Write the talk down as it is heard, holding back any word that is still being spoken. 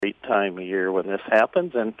time of year when this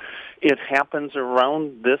happens, and it happens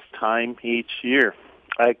around this time each year.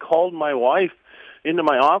 I called my wife into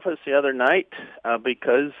my office the other night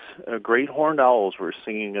because great horned owls were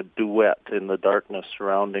singing a duet in the darkness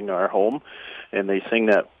surrounding our home, and they sing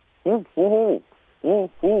that, woo, woo,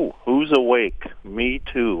 woo, woo, who's awake? Me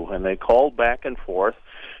too. And they called back and forth,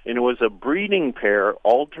 and it was a breeding pair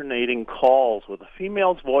alternating calls with the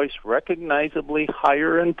female's voice recognizably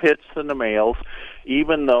higher in pitch than the male's,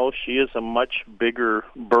 even though she is a much bigger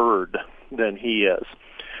bird than he is.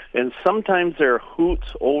 And sometimes their hoots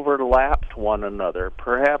overlapped one another.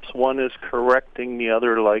 Perhaps one is correcting the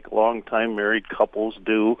other like longtime married couples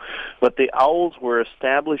do. But the owls were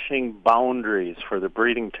establishing boundaries for the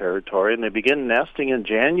breeding territory, and they begin nesting in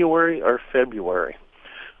January or February.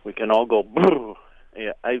 We can all go, boo.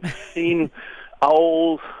 Yeah, I've seen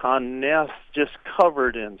owls on nests just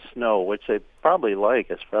covered in snow, which they probably like.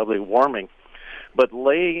 It's probably warming. But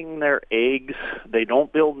laying their eggs, they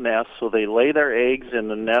don't build nests, so they lay their eggs in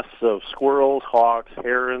the nests of squirrels, hawks,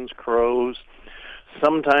 herons, crows,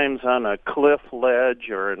 sometimes on a cliff ledge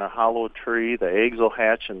or in a hollow tree. The eggs will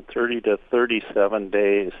hatch in 30 to 37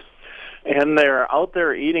 days. And they're out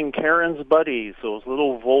there eating Karen's buddies, those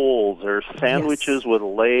little voles, or sandwiches with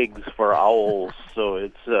legs for owls. So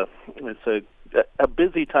it's a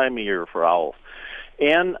busy time of year for owls.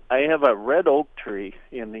 And I have a red oak tree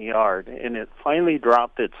in the yard, and it finally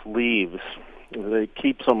dropped its leaves. It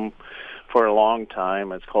keeps them for a long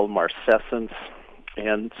time. It's called marcescence.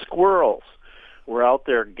 And squirrels were out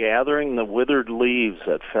there gathering the withered leaves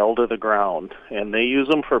that fell to the ground, and they use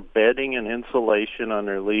them for bedding and insulation on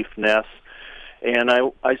their leaf nests. And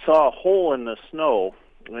I saw a hole in the snow,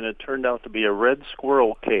 and it turned out to be a red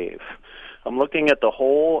squirrel cave. I'm looking at the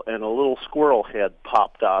hole, and a little squirrel head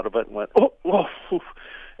popped out of it and went, oh, oh, oof.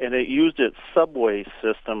 And it used its subway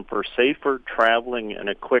system for safer traveling and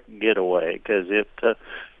a quick getaway, because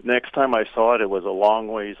next time I saw it, it was a long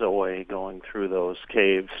ways away going through those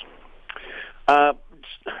caves.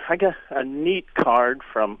 I got a neat card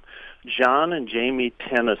from John and Jamie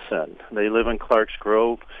Tennyson. They live in Clark's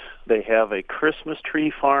Grove. They have a Christmas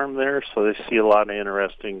tree farm there, so they see a lot of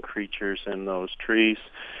interesting creatures in those trees.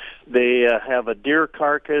 They have a deer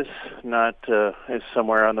carcass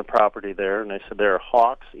somewhere on the property there, and they said there are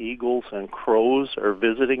hawks, eagles, and crows are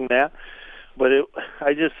visiting that. But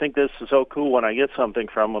I just think this is so cool when I get something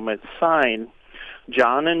from them. It's signed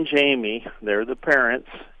John and Jamie, they're the parents,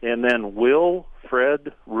 and then Will,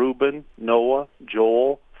 Fred, Reuben, Noah,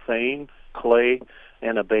 Joel, Thane, Clay,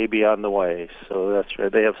 and a baby on the way. So that's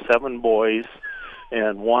right. They have 7 boys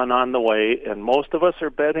and 1 on the way, and most of us are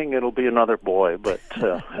betting it'll be another boy, but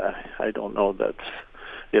I don't know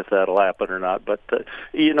if that'll happen or not. But,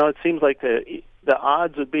 it seems like the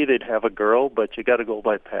odds would be they'd have a girl, but you got to go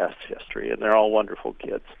by past history, and they're all wonderful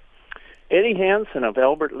kids. Eddie Hansen of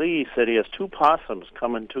Albert Lee said he has 2 possums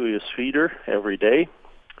coming to his feeder every day.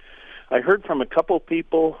 I heard from a couple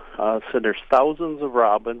people said there's thousands of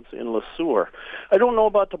robins in Le Sueur. I don't know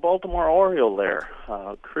about the Baltimore Oriole there.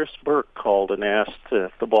 Chris Burke called and asked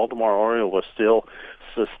if the Baltimore Oriole was still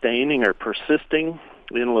sustaining or persisting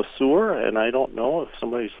in Le Sueur, and I don't know. If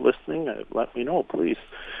somebody's listening, let me know, please.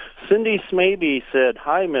 Cindy Smaby said,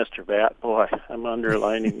 hi, Mr. Batt. Boy, I'm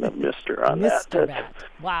underlining the Mr. on that. Mr. Batt.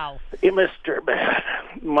 Wow. Hey, Mr. Batt.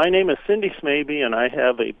 My name is Cindy Smaby, and I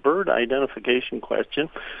have a bird identification question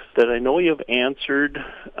that I know you've answered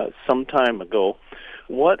some time ago.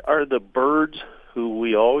 What are the birds who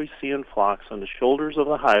we always see in flocks on the shoulders of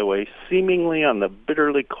the highway, seemingly on the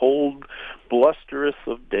bitterly cold, blusterous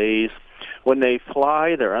of days? When they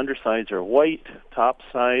fly, their undersides are white, top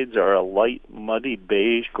sides are a light, muddy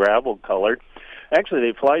beige, gravel colored. Actually,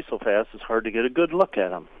 they fly so fast it's hard to get a good look at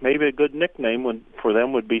them. Maybe a good nickname for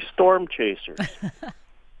them would be storm chasers.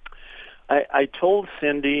 I told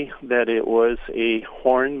Cindy that it was a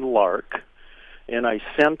horned lark, and I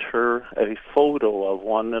sent her a photo of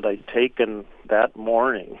one that I'd taken that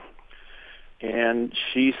morning. And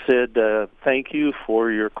she said, thank you for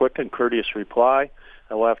your quick and courteous reply.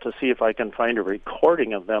 I will have to see if I can find a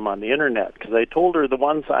recording of them on the Internet, because I told her the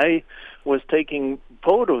ones I was taking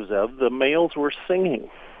photos of, the males were singing.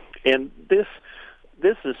 And this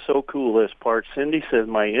is so cool, this part. Cindy said,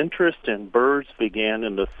 my interest in birds began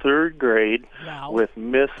in the 3rd grade with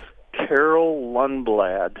Miss Carol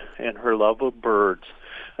Lundblad and her love of birds.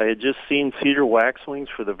 I had just seen cedar waxwings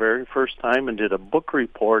for the very first time and did a book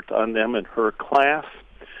report on them in her class.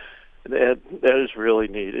 That is really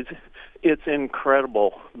neat. It's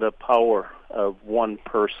incredible, the power of one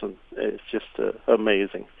person. It's just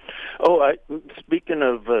amazing. Speaking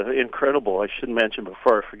of incredible, I should mention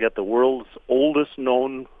before I forget, the world's oldest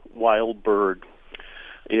known wild bird.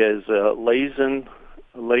 is Lazon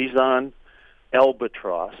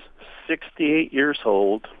albatross, 68 years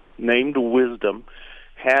old, named Wisdom,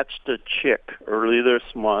 hatched a chick early this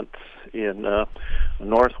month in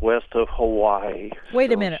northwest of Hawaii.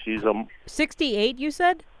 Wait a minute. She's 68, you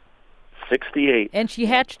said? 68. And she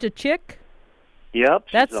hatched a chick? Yep.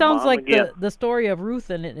 That sounds like the story of Ruth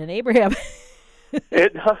and Abraham.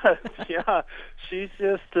 It does, yeah. She's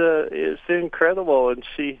just it's incredible, and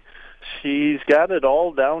she's got it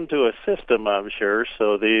all down to a system, I'm sure.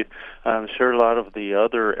 So I'm sure a lot of the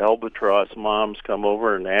other albatross moms come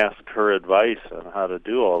over and ask her advice on how to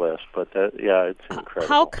do all this. But it's incredible.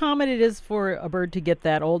 How common it is for a bird to get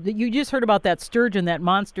that old? You just heard about that sturgeon, that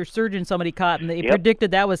monster sturgeon somebody caught, and they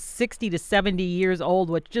predicted that was 60 to 70 years old,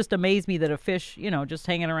 which just amazed me that a fish, just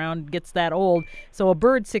hanging around gets that old. So a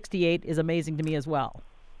bird 68 is amazing to me as well.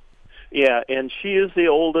 Yeah, and she is the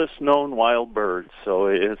oldest known wild bird, so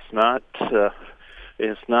it's not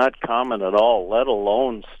common at all, let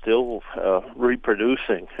alone still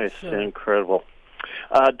reproducing. It's incredible.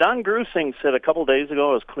 Don Grusing said a couple days ago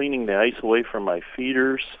I was cleaning the ice away from my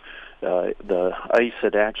feeders. The ice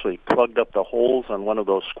had actually plugged up the holes on one of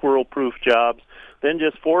those squirrel-proof jobs. Then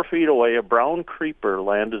just 4 feet away, a brown creeper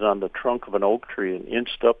landed on the trunk of an oak tree and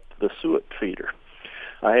inched up the suet feeder.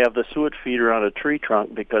 I have the suet feeder on a tree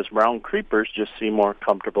trunk because brown creepers just seem more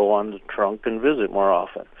comfortable on the trunk and visit more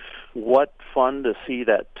often. What fun to see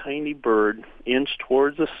that tiny bird inch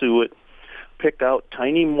towards the suet, pick out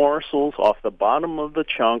tiny morsels off the bottom of the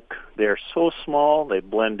chunk. They're so small, they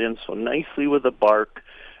blend in so nicely with the bark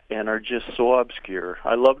and are just so obscure.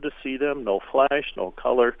 I love to see them, no flash, no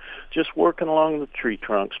color, just working along the tree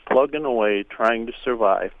trunks, plugging away, trying to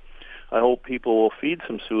survive. I hope people will feed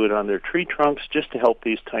some suet on their tree trunks just to help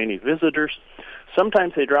these tiny visitors.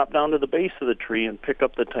 Sometimes they drop down to the base of the tree and pick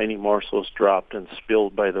up the tiny morsels dropped and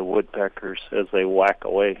spilled by the woodpeckers as they whack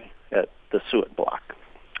away at the suet block.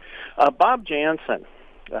 Bob Jansen.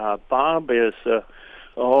 Bob is,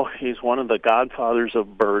 he's one of the godfathers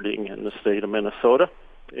of birding in the state of Minnesota,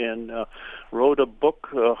 and wrote a book,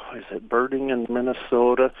 is it Birding in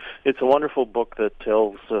Minnesota? It's a wonderful book that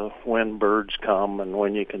tells when birds come and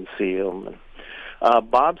when you can see them. And,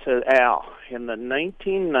 Bob said, Al, in the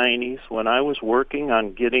 1990s, when I was working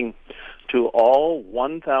on getting to all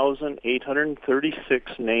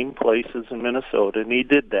 1,836 named places in Minnesota, and he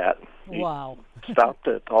did that. Wow. He stopped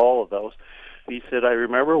at all of those. He said, I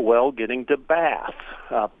remember well getting to Bath.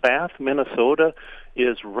 Bath, Minnesota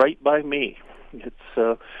is right by me. It's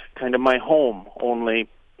kind of my home, only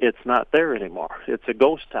it's not there anymore. It's a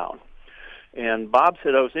ghost town. And Bob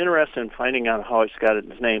said, I was interested in finding out how he's got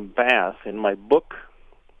his name Bath. In my book,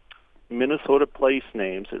 Minnesota Place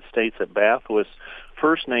Names, it states that Bath was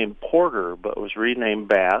first named Porter, but was renamed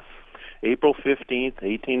Bath April 15th,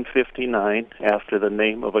 1859, after the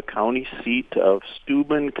name of a county seat of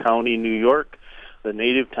Steuben County, New York, the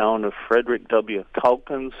native town of Frederick W.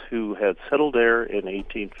 Calkins, who had settled there in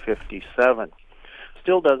 1857.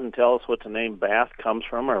 Still doesn't tell us what the name Bath comes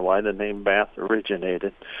from or why the name Bath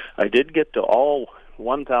originated. I did get to all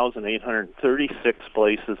 1,836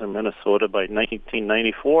 places in Minnesota by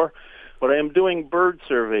 1994, but I am doing bird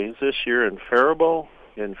surveys this year in Faribault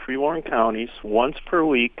and Freeborn counties once per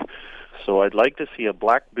week, so I'd like to see a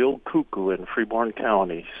black-billed cuckoo in Freeborn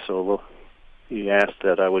County. So he asked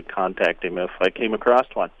that I would contact him if I came across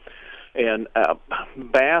one. And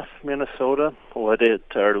Bath, Minnesota,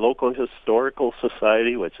 our local historical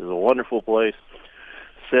society, which is a wonderful place,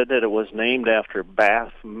 said that it was named after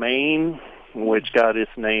Bath, Maine, which got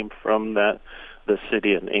its name from the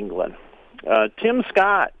city in England. Tim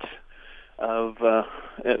Scott, of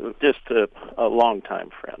just a longtime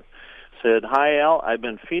friend, said, Hi, Al. I've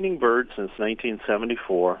been feeding birds since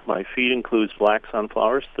 1974. My feed includes black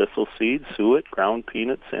sunflowers, thistle seeds, suet, ground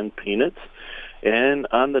peanuts, and peanuts. And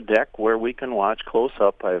on the deck where we can watch close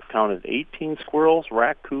up, I have counted 18 squirrels,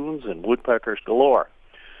 raccoons, and woodpeckers galore.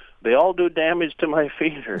 They all do damage to my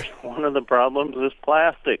feeders. One of the problems is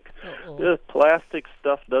plastic. The plastic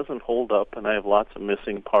stuff doesn't hold up, and I have lots of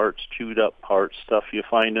missing parts, chewed up parts, stuff you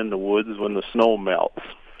find in the woods when the snow melts.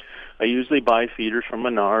 I usually buy feeders from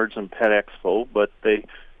Menards and Pet Expo, but they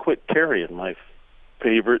quit carrying my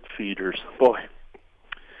favorite feeders. Boy,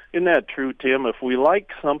 isn't that true, Tim? If we like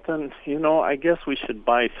something, I guess we should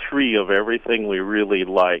buy 3 of everything we really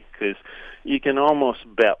like, because you can almost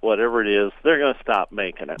bet whatever it is, they're going to stop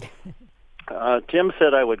making it. Tim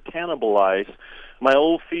said I would cannibalize my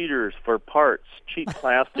old feeders for parts. Cheap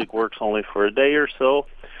plastic works only for a day or so.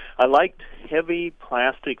 I liked heavy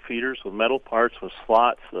plastic feeders with metal parts with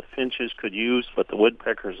slots the finches could use, but the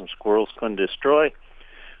woodpeckers and squirrels couldn't destroy.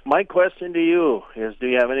 My question to you is, do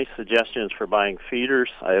you have any suggestions for buying feeders?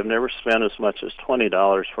 I have never spent as much as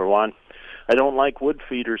 $20 for one. I don't like wood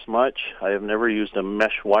feeders much. I have never used a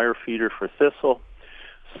mesh wire feeder for thistle.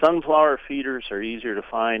 Sunflower feeders are easier to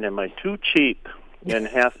find. Am I too cheap and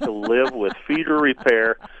have to live with feeder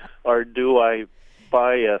repair, or do I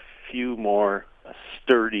buy a few more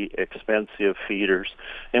sturdy, expensive feeders?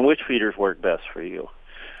 And which feeders work best for you?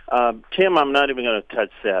 Tim, I'm not even going to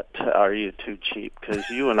touch that. Are you too cheap? Because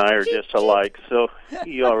you and I are just alike, so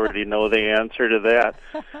you already know the answer to that.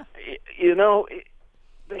 You know,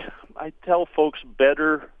 I tell folks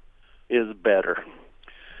better is better.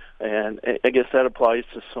 And I guess that applies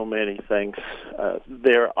to so many things.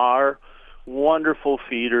 There are wonderful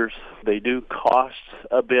feeders. They do cost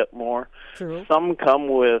a bit more. True. Some come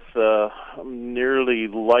with nearly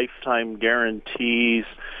lifetime guarantees.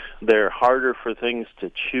 They're harder for things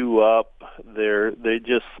to chew up. They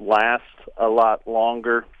just last a lot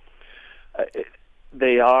longer.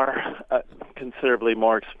 They are considerably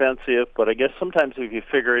more expensive, but I guess sometimes if you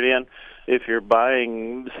figure it in, if you're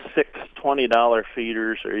buying six $20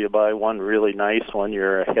 feeders or you buy one really nice one,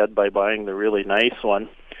 you're ahead by buying the really nice one.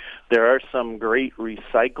 There are some great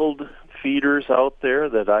recycled feeders out there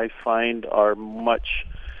that I find are much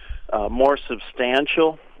more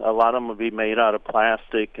substantial. A lot of them will be made out of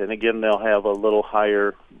plastic, and again, they'll have a little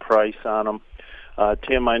higher price on them.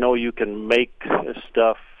 Tim, I know you can make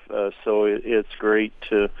stuff, so it's great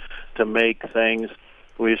to make things.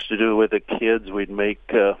 We used to do it with the kids. We'd make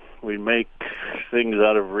things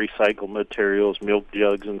out of recycled materials, milk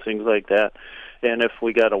jugs and things like that. And if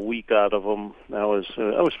we got a week out of them, that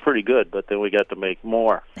was pretty good. But then we got to make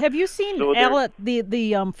more. Have you seen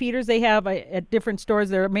the feeders they have at different stores?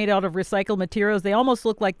 They're made out of recycled materials. They almost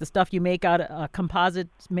look like the stuff you make out of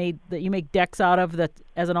composites made that you make decks out of. That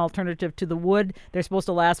as an alternative to the wood, they're supposed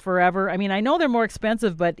to last forever. I mean, I know they're more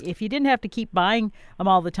expensive, but if you didn't have to keep buying them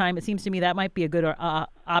all the time, it seems to me that might be a good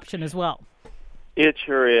option as well. It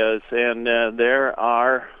sure is, and there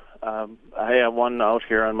are. I have one out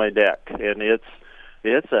here on my deck, and it's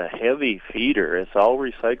a heavy feeder. It's all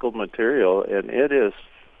recycled material, and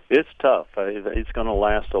it's tough. It's going to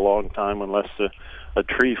last a long time unless a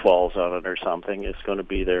tree falls on it or something. It's going to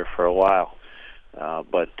be there for a while.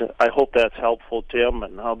 But I hope that's helpful, Tim,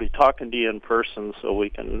 and I'll be talking to you in person so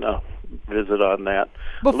we can visit on that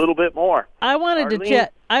a little bit more. I wanted to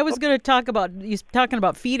chat. I was going to talk about, you talking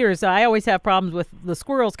about feeders. I always have problems with the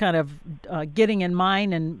squirrels kind of getting in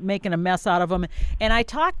mine and making a mess out of them. And I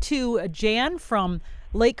talked to Jan from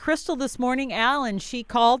Lake Crystal this morning, Al, and she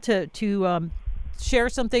called to share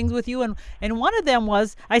some things with you, and one of them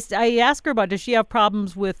was I asked her about, does she have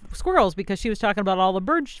problems with squirrels, because she was talking about all the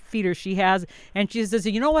bird feeders she has, and she says,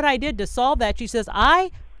 you know what I did to solve that? She says,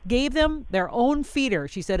 I gave them their own feeder.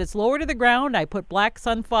 She said, it's lower to the ground. I put black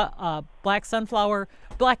oil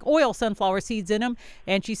sunflower seeds in them,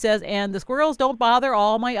 and she says, and the squirrels don't bother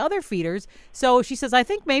all my other feeders. So she says, I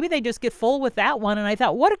think maybe they just get full with that one. And I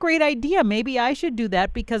thought, what a great idea. Maybe I should do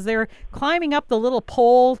that, because they're climbing up the little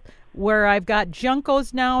pole where I've got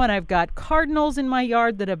juncos now, and I've got cardinals in my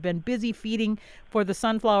yard that have been busy feeding for the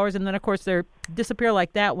sunflowers, and then of course they disappear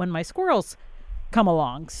like that when my squirrels come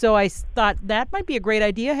along. So I thought that might be a great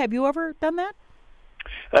idea. Have you ever done that?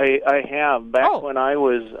 I have. Back when I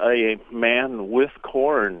was a man with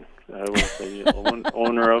corn, I was the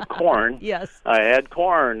owner of corn. Yes. I had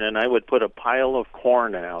corn, and I would put a pile of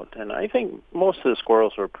corn out. And I think most of the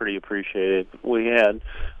squirrels were pretty appreciative.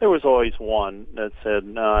 There was always one that said,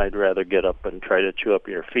 no, I'd rather get up and try to chew up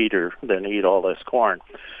your feeder than eat all this corn.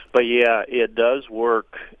 But yeah, it does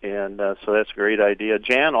work, and so that's a great idea.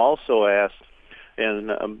 Jan also asked,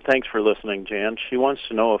 and thanks for listening, Jan. She wants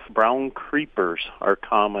to know if brown creepers are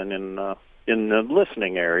common in the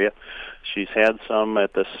listening area. She's had some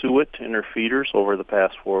at the suet in her feeders over the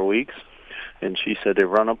past 4 weeks, and she said they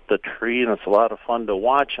run up the tree, and it's a lot of fun to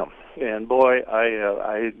watch them. And boy,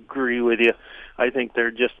 I agree with you. I think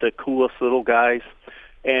they're just the coolest little guys.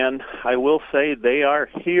 And I will say they are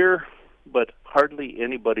here, but hardly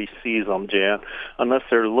anybody sees them, Jan, unless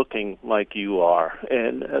they're looking like you are.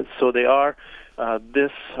 And so they are.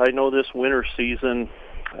 I know this winter season,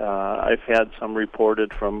 I've had some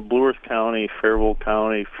reported from Blue Earth County, Faribault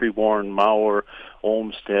County, Freeborn, Mower,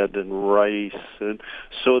 Olmsted, and Rice. And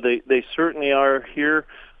so they certainly are here,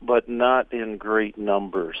 but not in great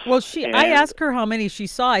numbers. Well, I asked her how many she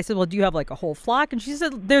saw. I said, well, do you have like a whole flock? And she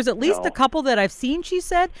said, there's at least a couple that I've seen, she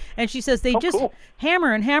said. And she says, they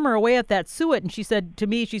hammer and hammer away at that suet. And she said to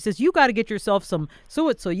me, she says, you got to get yourself some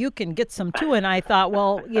suet so you can get some too. And I thought,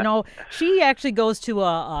 well, she actually goes to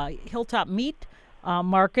a Hilltop Meat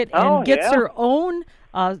market Oh, and gets yeah. her own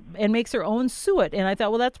and makes her own suet. And I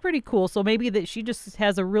thought, well, that's pretty cool. So maybe that she just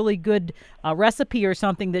has a really good recipe or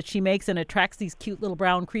something that she makes and attracts these cute little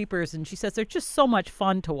brown creepers. And she says they're just so much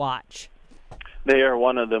fun to watch. They are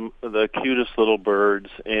one of the cutest little birds,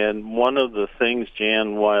 and one of the things,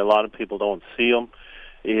 Jan, why a lot of people don't see them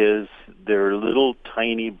is they're little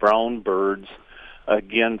tiny brown birds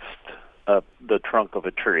against the trunk of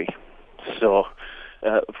a tree. So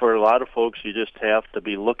for a lot of folks, you just have to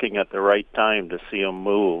be looking at the right time to see them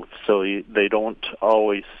move. So they don't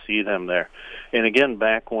always see them there. And again,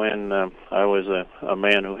 back when I was a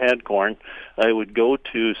man who had corn, I would go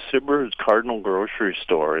to Sibber's Cardinal Grocery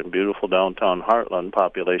Store in beautiful downtown Heartland,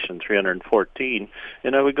 population 314,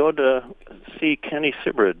 and I would go to see Kenny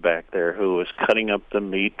Sibber back there, who was cutting up the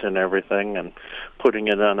meat and everything and putting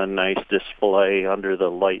it on a nice display under the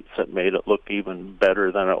lights that made it look even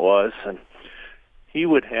better than it was. And he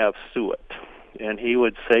would have suet, and he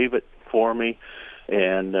would save it for me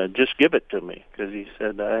and just give it to me because he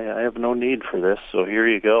said, I have no need for this, so here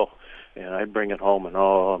you go. And I'd bring it home, and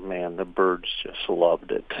oh, man, the birds just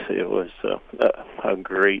loved it. It was a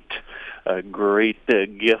great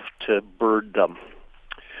gift to birddom.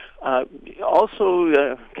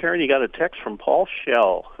 Also, Karen, you got a text from Paul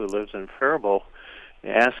Shell, who lives in Faribault,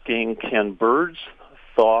 asking, can birds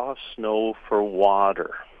thaw snow for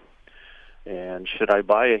water? And should I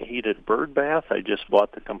buy a heated bird bath? I just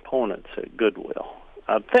bought the components at Goodwill.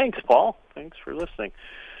 Thanks, Paul. Thanks for listening.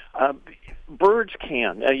 Birds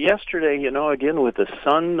can. Yesterday, again, with the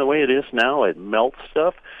sun the way it is now, it melts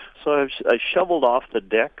stuff. So I shoveled off the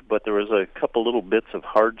deck, but there was a couple little bits of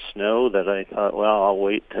hard snow that I thought, well, I'll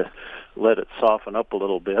wait to let it soften up a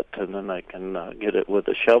little bit, and then I can get it with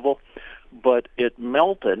a shovel. But it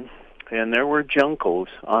melted, and there were juncos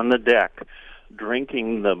on the deck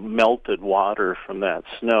drinking the melted water from that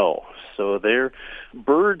snow. So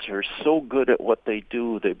birds are so good at what they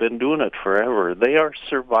do. They've been doing it forever. They are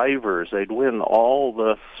survivors. They'd win all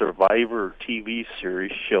the Survivor TV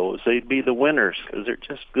series shows. They'd be the winners because they're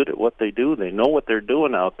just good at what they do. They know what they're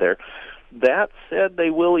doing out there. That said, they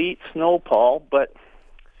will eat snow, Paul, but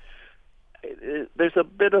there's a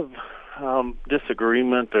bit of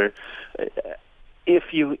disagreement. Or if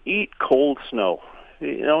you eat cold snow,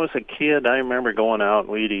 as a kid, I remember going out and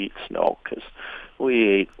we'd eat snow because we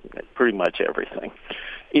ate pretty much everything.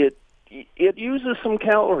 It uses some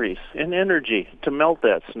calories and energy to melt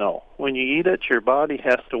that snow. When you eat it, your body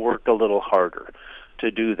has to work a little harder to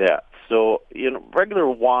do that. So, regular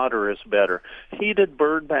water is better. Heated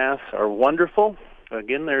bird baths are wonderful.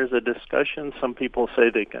 Again, there's a discussion. Some people say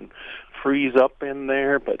they can freeze up in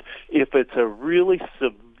there, but if it's a really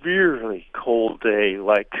severely cold day,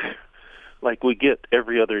 like we get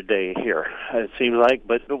every other day here, it seems like,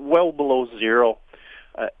 but well below zero,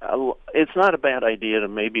 it's not a bad idea to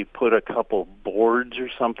maybe put a couple boards or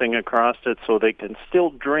something across it so they can still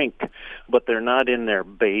drink, but they're not in there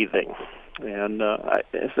bathing. And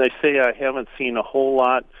as I say, I haven't seen a whole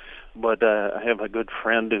lot, but I have a good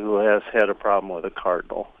friend who has had a problem with a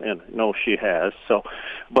cardinal, and no, she has. So,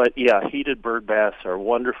 but yeah, heated bird baths are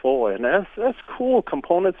wonderful, and that's cool.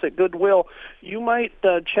 Components at Goodwill. You might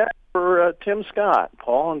check for Tim Scott,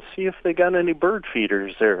 Paul, and see if they got any bird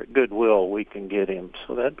feeders there at Goodwill we can get him.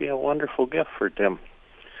 So that'd be a wonderful gift for Tim.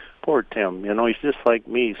 Poor Tim, he's just like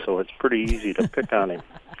me, so it's pretty easy to pick on him.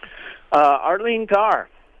 Arlene Carr,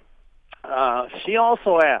 she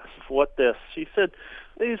also asked she said,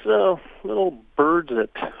 these little birds that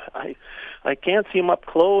I can't see them up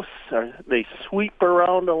close. They sweep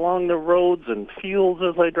around along the roads and fields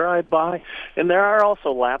as I drive by. And there are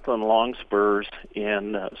also Lapland longspurs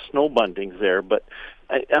and snow buntings there. But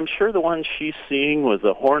I'm sure the one she's seeing was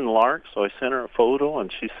a horned lark, so I sent her a photo,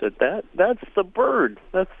 and she said, that's the bird.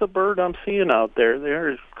 That's the bird I'm seeing out there.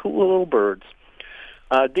 They're cool little birds.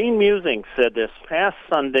 Dean Musing said this past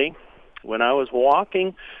Sunday, when I was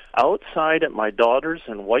walking outside at my daughter's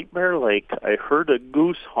in White Bear Lake, I heard a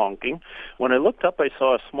goose honking. When I looked up, I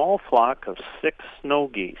saw a small flock of 6 snow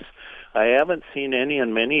geese. I haven't seen any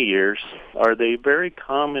in many years. Are they very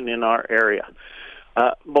common in our area?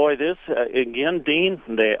 Again, Dean,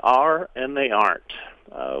 they are and they aren't.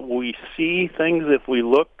 We see things if we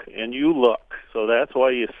look, and you look, so that's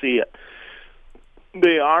why you see it.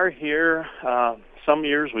 They are here. Some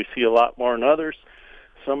years we see a lot more than others.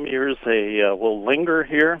 Some years they will linger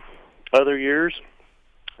here. Other years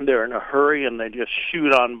they're in a hurry and they just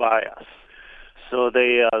shoot on by us. So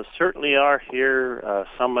they certainly are here.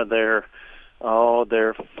 Some of their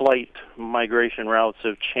flight migration routes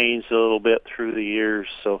have changed a little bit through the years.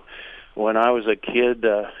 So when I was a kid,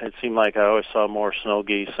 it seemed like I always saw more snow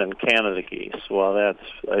geese than Canada geese. Well,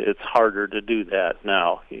 it's harder to do that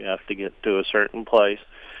now. You have to get to a certain place,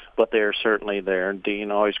 but they're certainly there. And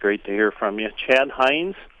Dean, always great to hear from you. Chad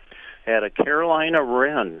Hines had a Carolina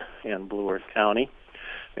wren in Blue Earth County,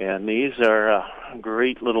 and these are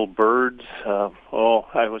great little birds. I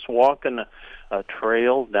was walking a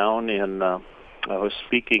trail down in. I was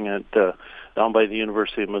speaking at down by the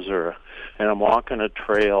University of Missouri, and I'm walking a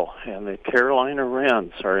trail, and the Carolina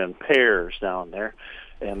wrens are in pairs down there,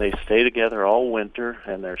 and they stay together all winter,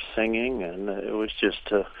 and they're singing, and it was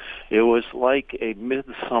just it was like a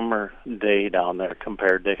midsummer day down there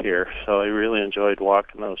compared to here. So I really enjoyed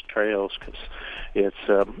walking those trails because it's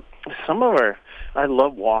some of our. I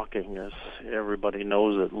love walking, as everybody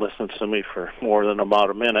knows that listens to me for more than about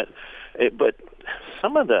a minute, but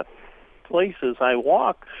some of the places I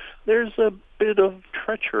walk, there's a bit of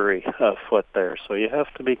treachery afoot there, so you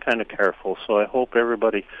have to be kind of careful. So I hope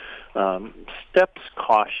everybody steps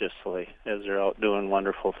cautiously as they're out doing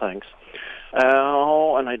wonderful things.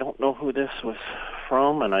 And I don't know who this was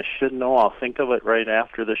from, and I should know. I'll think of it right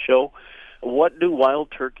after the show. What do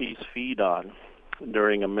wild turkeys feed on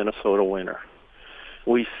during a Minnesota winter?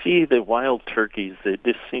 We see the wild turkeys.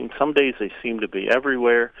 Some days they seem to be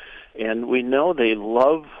everywhere, and we know they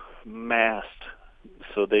love mast,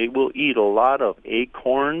 so they will eat a lot of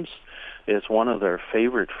acorns. It's one of their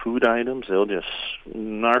favorite food items. They'll just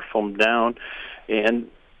snarf them down, and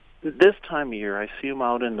this time of year I see them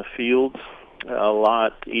out in the fields a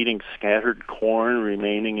lot, eating scattered corn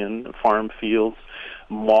remaining in the farm fields,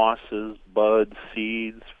 mosses, buds,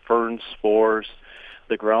 seeds, fern spores,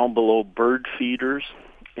 the ground below bird feeders.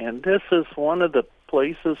 And this is one of the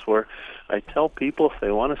places where I tell people if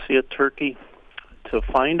they want to see a turkey, to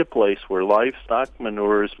find a place where livestock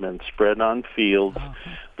manure has been spread on fields.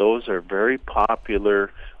 Those are very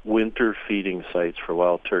popular winter feeding sites for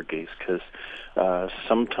wild turkeys because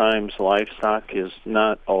sometimes livestock is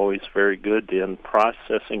not always very good in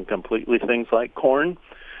processing completely things like corn.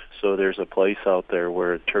 So there's a place out there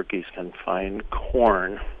where turkeys can find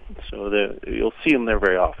corn. So you'll see them there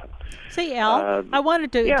very often. Say, Al, I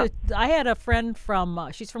wanted to, I had a friend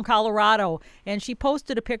she's from Colorado, and she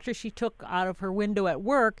posted a picture she took out of her window at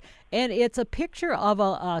work, and it's a picture of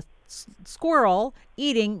a squirrel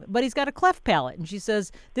eating, but he's got a cleft palate. And she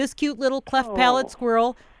says, this cute little cleft palate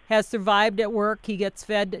squirrel has survived at work. He gets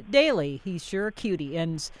fed daily. He's sure a cutie.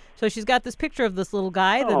 And so she's got this picture of this little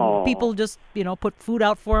guy that people just, put food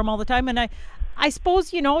out for him all the time. And I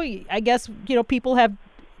suppose, I guess, people have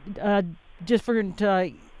different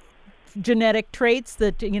genetic traits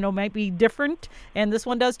that, might be different. And this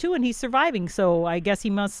one does too, and he's surviving. So I guess he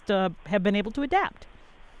must have been able to adapt.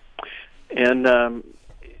 And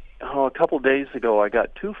a couple days ago, I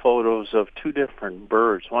got 2 photos of 2 different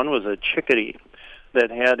birds. One was a chickadee that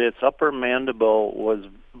had its upper mandible was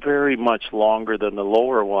very much longer than the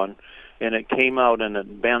lower one, and it came out and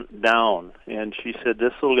it bent down. And she said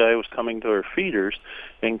this little guy was coming to her feeders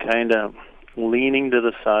and kind of leaning to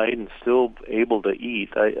the side and still able to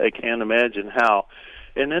eat. I can't imagine how.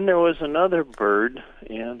 And then there was another bird,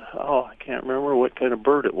 and I can't remember what kind of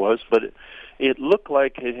bird it was, but it looked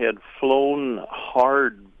like it had flown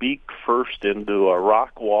hard beak first into a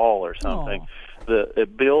rock wall or something. The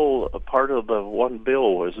bill, a part of the one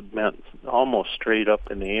bill was bent almost straight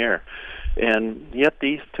up in the air. And yet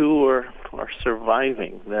these 2 are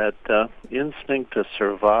surviving. That instinct to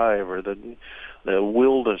survive, or the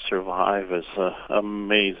will to survive, is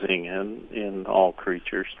amazing in all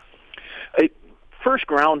creatures. First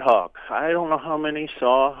groundhog. I don't know how many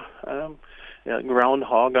saw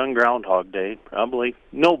groundhog on Groundhog Day. Probably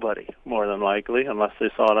nobody, more than likely, unless they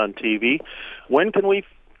saw it on TV. When can we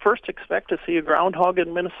first expect to see a groundhog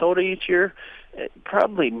in Minnesota each year?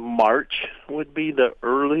 Probably March would be the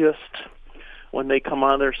earliest when they come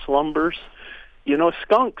out of their slumbers.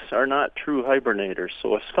 Skunks are not true hibernators,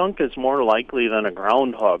 so a skunk is more likely than a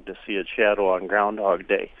groundhog to see a shadow on Groundhog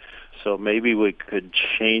Day. So maybe we could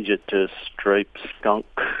change it to striped skunk.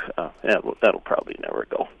 That'll probably never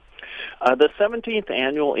go. The 17th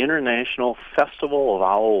Annual International Festival of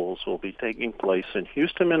Owls will be taking place in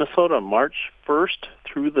Houston, Minnesota, March 1st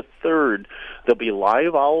through the 3rd. There'll be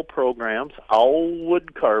live owl programs, owl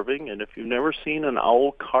wood carving, and if you've never seen an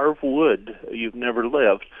owl carve wood, you've never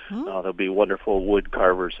lived. There'll be wonderful wood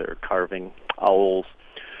carvers that are carving owls.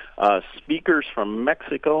 Speakers from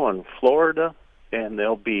Mexico and Florida, and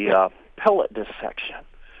there'll be pellet dissection.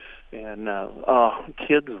 And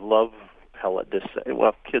kids love pellet dissection.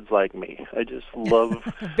 Well, kids like me. I just love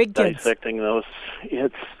dissecting those.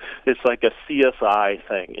 It's like a CSI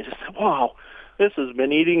thing. You just, wow, this has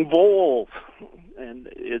been eating voles. and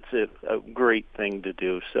it's a great thing to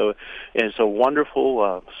do. So it's a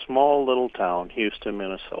wonderful, small little town, Houston,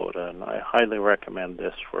 Minnesota, and I highly recommend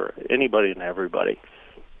this for anybody and everybody.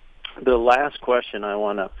 The last question I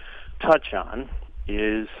want to touch on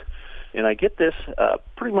is, and I get this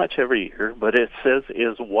pretty much every year, but it says,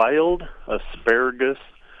 is wild asparagus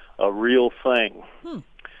a real thing?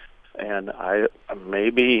 And I've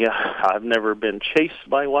never been chased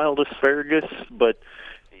by wild asparagus, but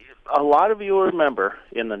a lot of you remember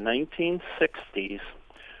in the 1960s,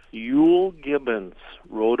 Yule Gibbons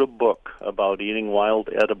wrote a book about eating wild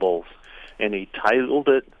edibles, and he titled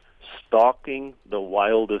it Stalking the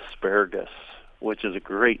Wild Asparagus, which is a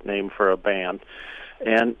great name for a band.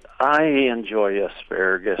 And I enjoy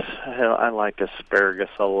asparagus. I like asparagus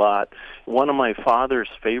a lot. One of my father's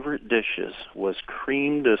favorite dishes was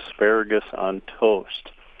creamed asparagus on toast.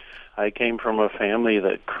 I came from a family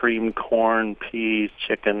that creamed corn, peas,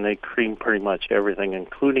 chicken. They creamed pretty much everything,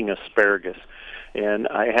 including asparagus. And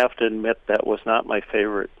I have to admit that was not my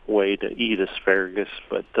favorite way to eat asparagus,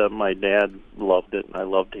 but my dad loved it, and I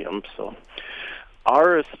loved him. So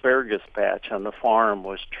our asparagus patch on the farm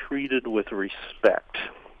was treated with respect.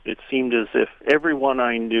 It seemed as if everyone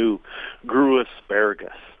I knew grew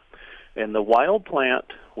asparagus. And the wild plant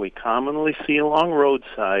we commonly see along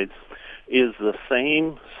roadsides is the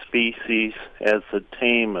same species as the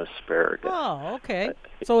tame asparagus. Oh, okay.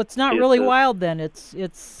 So it's not really wild then. It's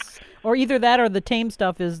or either that or the tame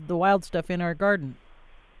stuff is the wild stuff in our garden.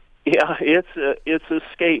 Yeah, it's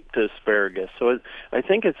escaped asparagus. So I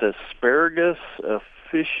think it's Asparagus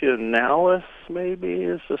officinalis, maybe,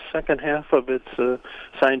 is the second half of its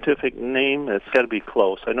scientific name. It's got to be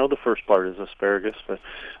close. I know the first part is asparagus, but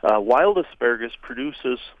wild asparagus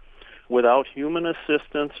produces without human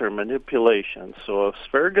assistance or manipulation. So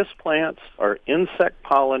asparagus plants are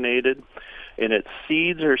insect-pollinated, and its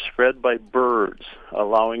seeds are spread by birds,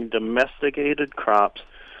 allowing domesticated crops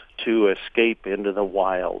to escape into the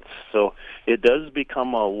wilds. So it does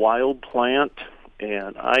become a wild plant,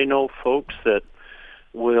 and I know folks that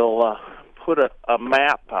will put a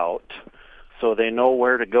map out so they know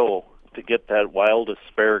where to go to get that wild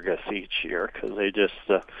asparagus each year, because they just,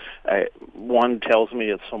 one tells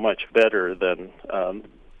me it's so much better than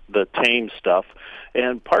the tame stuff.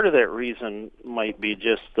 And part of that reason might be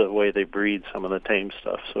just the way they breed some of the tame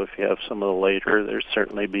stuff. So if you have some of the later, there's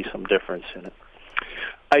certainly be some difference in it.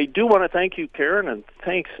 I do want to thank you, Karen, and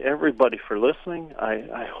thanks everybody for listening.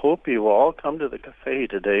 I hope you all come to the cafe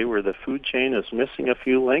today where the food chain is missing a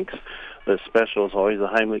few links. The special is always the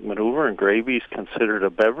Heimlich maneuver, and gravy is considered a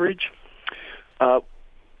beverage. I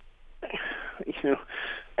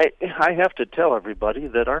have to tell everybody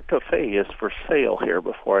that our cafe is for sale here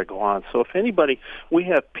before I go on. So if anybody, we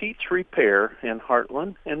have Pete's Repair in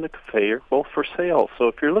Heartland and the cafe are both for sale. So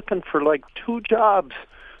if you're looking for like 2 jobs,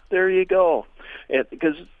 there you go.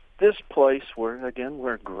 Because this place, where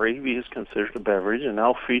gravy is considered a beverage, and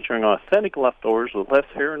now featuring authentic leftovers with less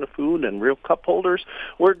hair in the food and real cup holders,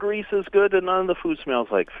 where grease is good and none of the food smells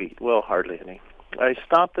like feet. Well, hardly any. I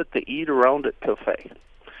stopped at the Eat Around It cafe.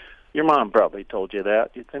 Your mom probably told you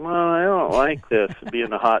that. You'd say, "Well, I don't like this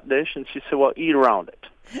being a hot dish." And she said, "Well, eat around it."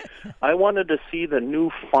 I wanted to see the new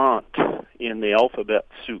font in the alphabet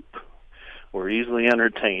soup. We're easily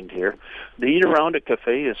entertained here. The Eat Around It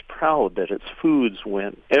cafe is proud that its foods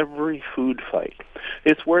win every food fight.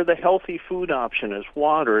 It's where the healthy food option is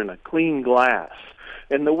water in a clean glass.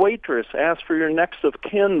 And the waitress asks for your next of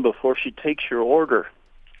kin before she takes your order.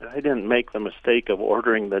 I didn't make the mistake of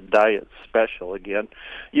ordering the diet special again.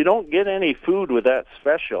 You don't get any food with that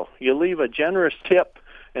special. You leave a generous tip,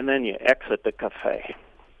 and then you exit the cafe.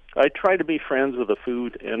 I try to be friends with the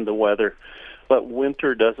food and the weather, but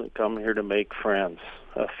winter doesn't come here to make friends.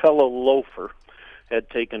 A fellow loafer had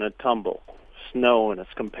taken a tumble. Snow and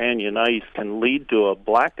its companion ice can lead to a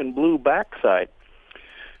black and blue backside.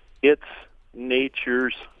 It's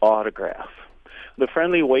nature's autograph. The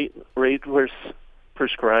friendly waitress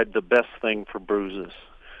prescribed the best thing for bruises: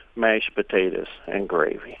 mashed potatoes and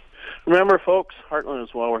gravy. Remember, folks, Heartland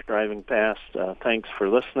is well worth driving past. Thanks for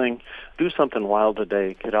listening. Do something wild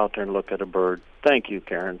today. Get out there and look at a bird. Thank you,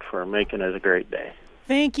 Karen, for making it a great day.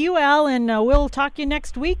 Thank you, Al, and we'll talk to you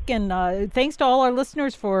next week. And thanks to all our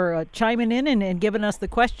listeners for chiming in and giving us the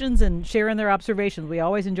questions and sharing their observations. We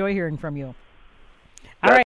always enjoy hearing from you.